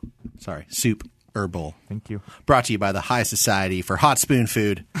you. Sorry, Soup Bowl. Thank you. Brought to you by the High Society for Hot Spoon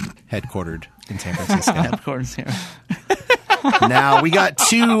Food, headquartered in San Francisco. Headquarters here. Now, we got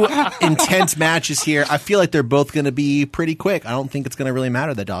two intense matches here. I feel like they're both going to be pretty quick. I don't think it's going to really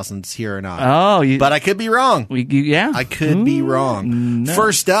matter that Dawson's here or not. But I could be wrong. I could be wrong. No.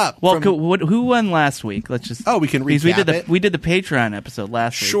 First up. Well, who won last week? Let's just. We can recap it. We did the Patreon episode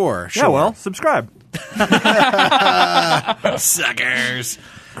last week. Sure. Yeah, well, subscribe. Suckers.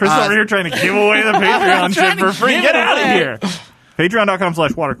 Chris over here trying to give away the Patreon shit for free. Get out of here.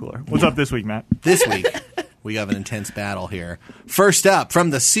 Patreon.com/watercooler. What's up this week, Matt? This week, we have an intense battle here. First up, from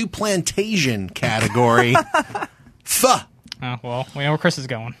the Souplantation category, Pho. Oh, well, we know where Chris is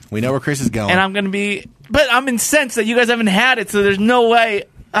going. And I'm going to be... But I'm incensed that you guys haven't had it, so there's no way...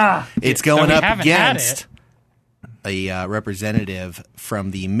 It's going up against a representative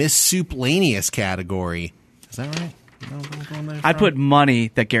from the Miss Souplanius category. Is that right? I put money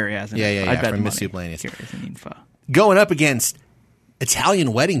that Gary hasn't. Yeah. I bet from money. Miss Souplanius. Gary hasn't eaten pho. Going up against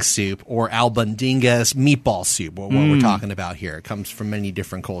Italian wedding soup or albandinga's meatball soup, what we're talking about here. It comes from many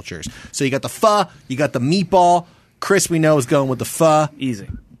different cultures. So you got the pho, you got the meatball. Chris, we know, is going with the pho. Easy.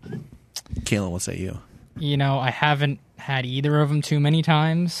 Kaylin, what say you? You know, I haven't had either of them too many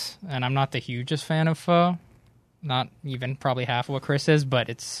times, and I'm not the hugest fan of pho. Not even probably half of what Chris is, but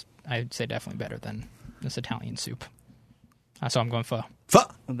it's, I'd say, definitely better than this Italian soup. So I'm going pho. Pho.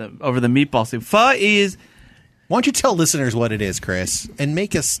 Over the meatball soup. Pho is... Why don't you tell listeners what it is, Chris, and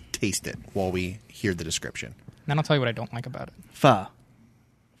make us taste it while we hear the description. Then I'll tell you what I don't like about it. Pho.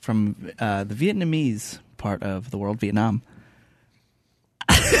 From the Vietnamese part of the world, Vietnam.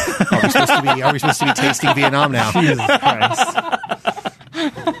 Are we supposed to be tasting Vietnam now? Jesus Christ.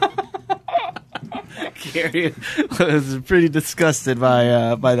 Gary was pretty disgusted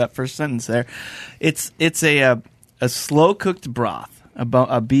by that first sentence there. It's a slow cooked broth,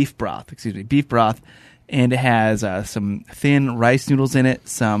 beef broth, and it has some thin rice noodles in it.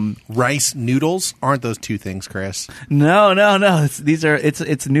 Some rice noodles aren't those two things, Chris? No.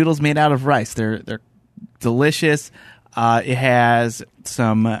 It's noodles made out of rice. They're delicious. It has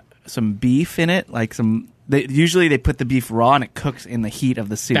some beef in it, like some. Usually they put the beef raw and it cooks in the heat of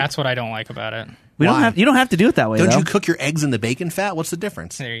the soup. That's what I don't like about it. You don't have to do it that way. Don't though. you cook your eggs in the bacon fat? What's the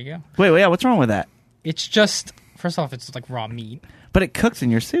difference? There you go. Wait, yeah. What's wrong with that? It's just, first off, it's like raw meat. But it cooks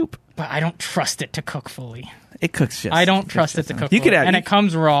in your soup. But I don't trust it to cook fully. It cooks just. I don't trust it to cook fully. And it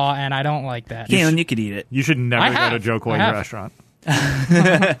comes raw, and I don't like that. Yeah, and you could eat it. You should never go to Joe Coy's restaurant.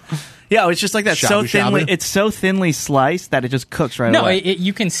 Yeah, it's just like that. It's so thinly sliced that it just cooks right away. No,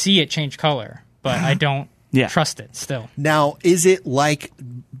 you can see it change color, but I don't trust it still. Now, is it like,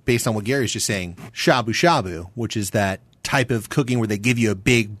 based on what Gary's just saying, shabu shabu, which is that type of cooking where they give you a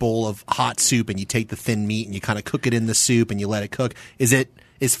big bowl of hot soup and you take the thin meat and you kind of cook it in the soup and you let it cook?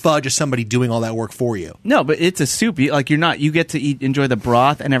 Is pho just somebody doing all that work for you? No, but it's a soup. You get to enjoy the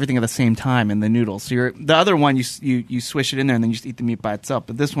broth and everything at the same time in the noodles. So the other one you swish it in there and then you just eat the meat by itself.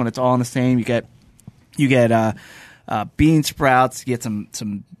 But this one, it's all in the same. You get bean sprouts. You get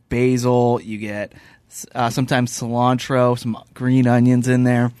some basil. You get sometimes cilantro, some green onions in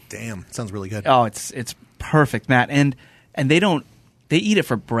there. Damn, sounds really good. Oh, it's perfect, Matt. And they eat it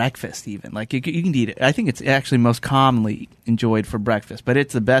for breakfast even. Like you can eat it. I think it's actually most commonly enjoyed for breakfast, but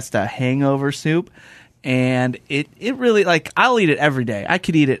it's the best hangover soup. And it really, like, I'll eat it every day. I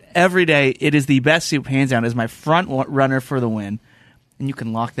could eat it every day. It is the best soup, hands down. It is my front runner for the win. And you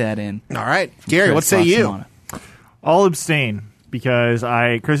can lock that in. All right. Gary, what say you? I'll abstain. Because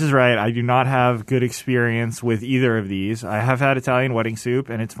Chris is right, I do not have good experience with either of these. I have had Italian wedding soup,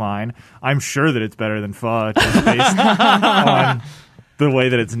 and it's fine. I'm sure that it's better than pho, just based on the way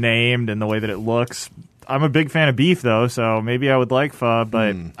that it's named and the way that it looks. I'm a big fan of beef, though, so maybe I would like pho,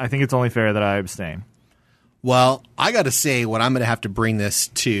 but I think it's only fair that I abstain. Well, I got to say what I'm going to have to bring this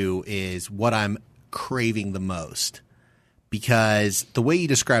to is what I'm craving the most. Because the way you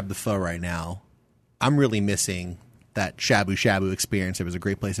describe the pho right now, I'm really missing that shabu shabu experience. It was a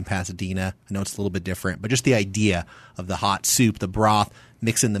great place in Pasadena. I know it's a little bit different, but just the idea of the hot soup, the broth,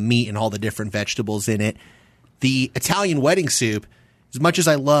 mixing the meat and all the different vegetables in it. The Italian wedding soup, as much as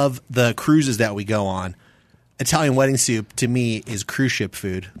I love the cruises that we go on, Italian wedding soup to me is cruise ship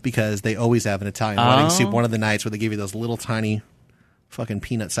food because they always have an Italian wedding soup one of the nights where they give you those little tiny fucking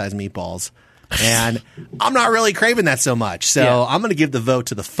peanut-sized meatballs. And I'm not really craving that so much. So I'm going to give the vote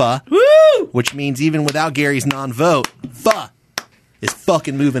to the pho. Woo! Which means even without Gary's non-vote, pho is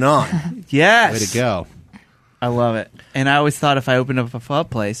fucking moving on. Yes. Way to go. I love it. And I always thought if I opened up a pho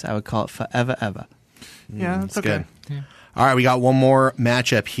place, I would call it Forever Ever. Yeah, that's okay. Good. Yeah. All right, we got one more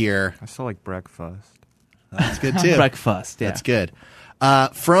matchup here. I still like breakfast. That's good, too. Breakfast, yeah. That's good.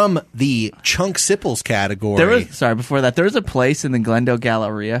 From the Chunk Sipples category. Before that, there was a place in the Glendale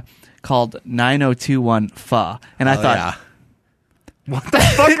Galleria called 9021 Pho. And I thought... What the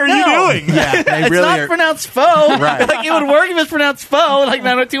fuck are you doing? Yeah, it's really not pronounced pho. Right. Like, it would work if it's pronounced pho, like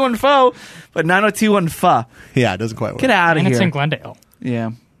 9021 Pho, but 9021 Pho. Yeah, it doesn't quite work. Get out of here. And it's in Glendale.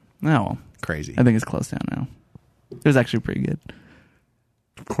 Yeah. No. Crazy. I think it's closed down now. It was actually pretty good.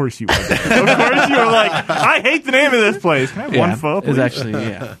 Of course you were. Of course you were like, I hate the name of this place. Can I have one pho, please? It was actually,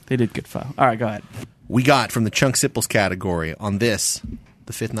 they did good pho. All right, go ahead. We got from the Chunk Sipples category on this,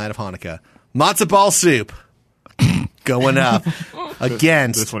 the fifth night of Hanukkah, matzo ball soup going up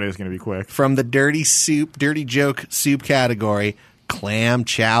against. This one is going to be quick. From the dirty joke soup category, clam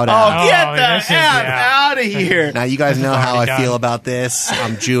chowder. Oh, get the F out of here. Now, you guys know how I feel about this.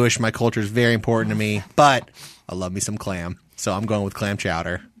 I'm Jewish. My culture is very important to me, but I love me some clam. So I'm going with clam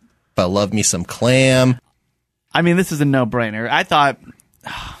chowder. But I love me some clam. I mean, this is a no-brainer.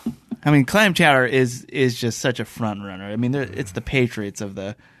 Clam chowder is just such a front runner. I mean, it's the Patriots of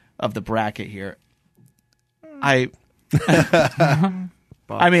the bracket here.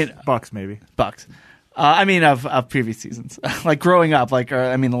 Bucks maybe. Bucks. Of previous seasons, like growing up,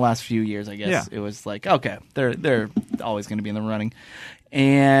 the last few years, I guess it was like, okay, they're always going to be in the running,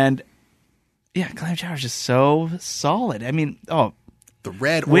 and clam chowder is just so solid. I mean, the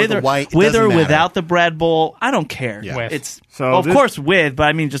red or the white, with or without the bread bowl, I don't care. Yeah. It's of course with, but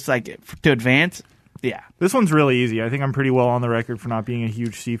I mean, just like to advance. Yeah. This one's really easy. I think I'm pretty well on the record for not being a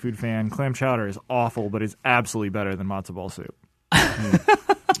huge seafood fan. Clam chowder is awful, but it's absolutely better than matzo ball soup.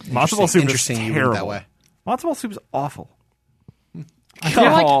 Matzo ball soup is terrible. That way. Matzo ball soup is awful.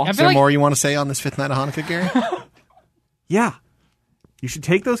 Is there more you want to say on this fifth night of Hanukkah, Gary? Yeah. You should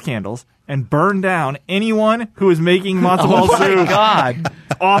take those candles and burn down anyone who is making matzo ball soup. Oh, my God.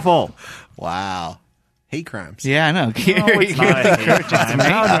 Awful. Wow. hate crimes. Yeah, I know. it's not a hate crime.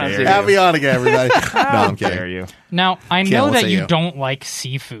 Happy Hanukkah, everybody. No, I'm kidding. You. Now, I Can't know what that say you you. don't like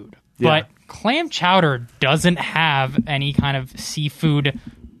seafood, Yeah. but clam chowder doesn't have any kind of seafood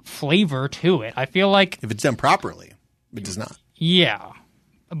flavor to it. I feel like If it's done properly, it does not. yeah.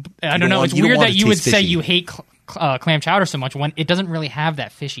 I don't know. want- It's you don't weird want that it to you would taste say fishy. you hate clam chowder so much when it doesn't really have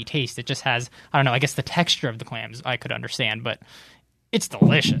that fishy taste. It just has, I don't know, I guess the texture of the clams I could understand, but it's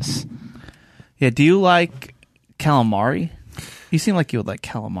delicious. Yeah, do you like calamari? You seem like you would like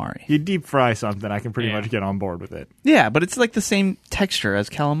calamari. You deep fry something, I can pretty much get on board with it. Yeah, but it's like the same texture as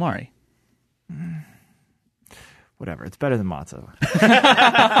calamari. Whatever, it's better than matzo.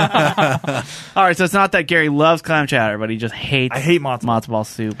 All right, so it's not that Gary loves clam chowder, but he just hates I hate matzo ball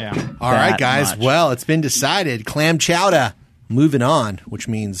soup. Yeah. All right, that guys. much. Well, it's been decided. Clam chowder moving on, which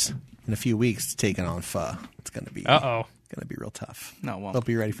means in a few weeks it's taking on pho. It's going to be real tough. No, it won't. Hope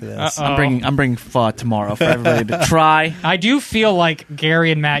you're ready for this. I'm bringing pho tomorrow for everybody to try. I do feel like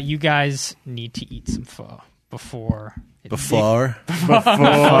Gary and Matt, you guys need to eat some pho before. Before. We're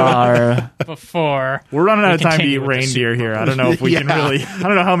running out of time to continue eat with the reindeer soup. here. I don't know if we can really. I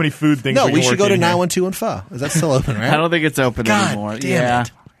don't know how many food things. No, we we can should work go to in here. 912 and pho. Is that still open, right? I don't think it's open God anymore. damn Yeah.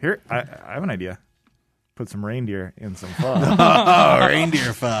 it. Here, I have an idea. Put some reindeer in some pho. Oh,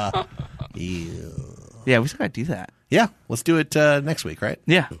 reindeer pho. Ew. Yeah, we still got to do that. Yeah, let's do it next week, right?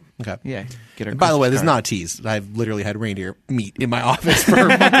 Yeah. Okay. Yeah. Get our And by the way, this is Christmas not a tease. I've literally had reindeer meat in my office for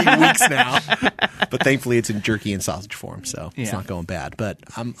fucking weeks now. But thankfully, it's in jerky and sausage form, so it's Yeah. not going bad. But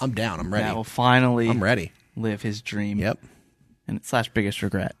I'm down. I'm ready. Matt will finally I'm ready. live his dream. Yep. And / biggest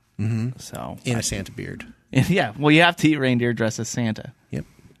regret. Mm-hmm. So In a Santa beard. yeah. Well, you have to eat reindeer dressed as Santa. Yep.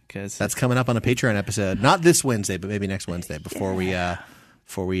 Because That's coming up on a Patreon episode. Not this Wednesday, but maybe next Wednesday before we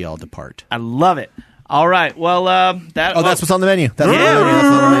all depart. I love it. All right. Well, that's what's on the menu. That's what's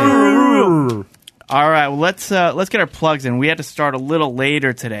on the menu. All right. Well, let's get our plugs in. We had to start a little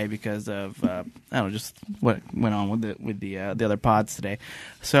later today because of I don't know, just what went on with the other pods today.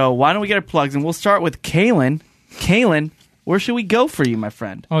 So why don't we get our plugs in? We'll start with Kaylin. Kaylin, where should we go for you, my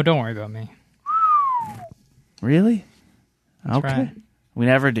friend? Oh, don't worry about me. Really? That's okay. right. We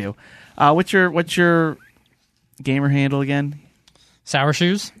never do. What's your gamer handle again? Sour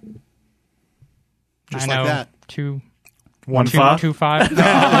Shoes. Just I like know, that. 2-5.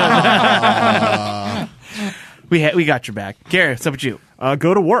 We got your back. Gary, what's up with you?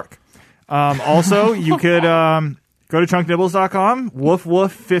 Go to work. Also, you could go to chunknibbles.com. Woof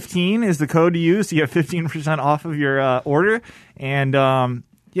woof 15 is the code to use. So you get 15% off of your order. And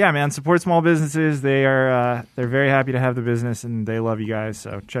yeah, man, support small businesses. They're very happy to have the business, and they love you guys.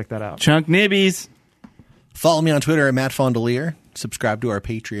 So check that out. Chunk Nibbies. Follow me on Twitter at Matt Fondelier. Subscribe to our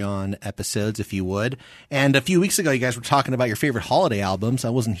Patreon episodes if you would. And a few weeks ago, you guys were talking about your favorite holiday albums. I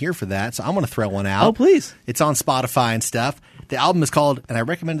wasn't here for that, so I'm going to throw one out. Oh, please. It's on Spotify and stuff. The album is called, and I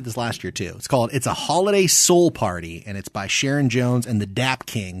recommended this last year too, it's called It's a Holiday Soul Party, and it's by Sharon Jones and the Dap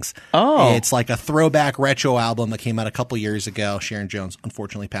Kings. Oh. It's like a throwback retro album that came out a couple years ago. Sharon Jones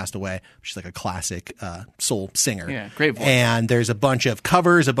unfortunately passed away. She's like a classic soul singer. Yeah, great voice. And there's a bunch of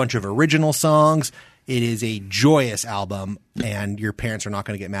covers, a bunch of original songs. It is a joyous album, and your parents are not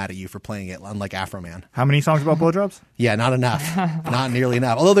going to get mad at you for playing it, unlike Afro Man. How many songs about blowjobs? Yeah, not enough. Not nearly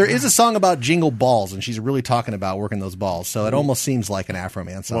enough. Although there is a song about jingle balls, and she's really talking about working those balls. So it almost seems like an Afro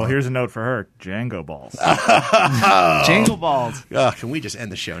Man song. Well, here's a note for her. Django balls. Jingle balls. Can we just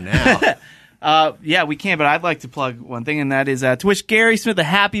end the show now? Yeah, we can, but I'd like to plug one thing, and that is to wish Gary Smith a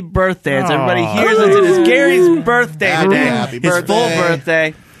happy birthday. As everybody hears it is Gary's birthday today. Happy His birthday. full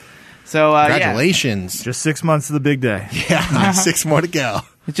birthday. So, Congratulations. Yeah. Just 6 months to the big day. Yeah, 6 more to go.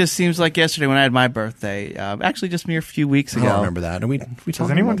 It just seems like yesterday when I had my birthday. Actually, just mere few weeks ago. I don't remember that. We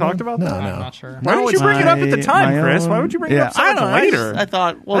Has anyone talked about that? No. I'm not sure. Why didn't you bring it up at the time, Chris? Why would you bring it up so much later? I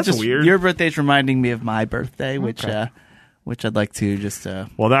thought, well, That's just weird. your birthday's reminding me of my birthday, which I'd like to just.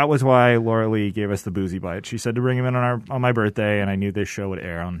 Well, that was why Laura Lee gave us the boozy bite. She said to bring him in on my birthday, and I knew this show would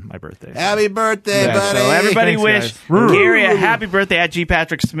air on my birthday. Happy birthday, buddy. So everybody Thanks, wish guys. Gary a happy birthday at G.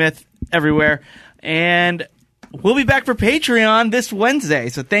 Patrick Smith everywhere. And we'll be back for Patreon this Wednesday.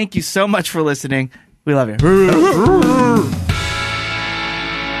 So thank you so much for listening. We love you.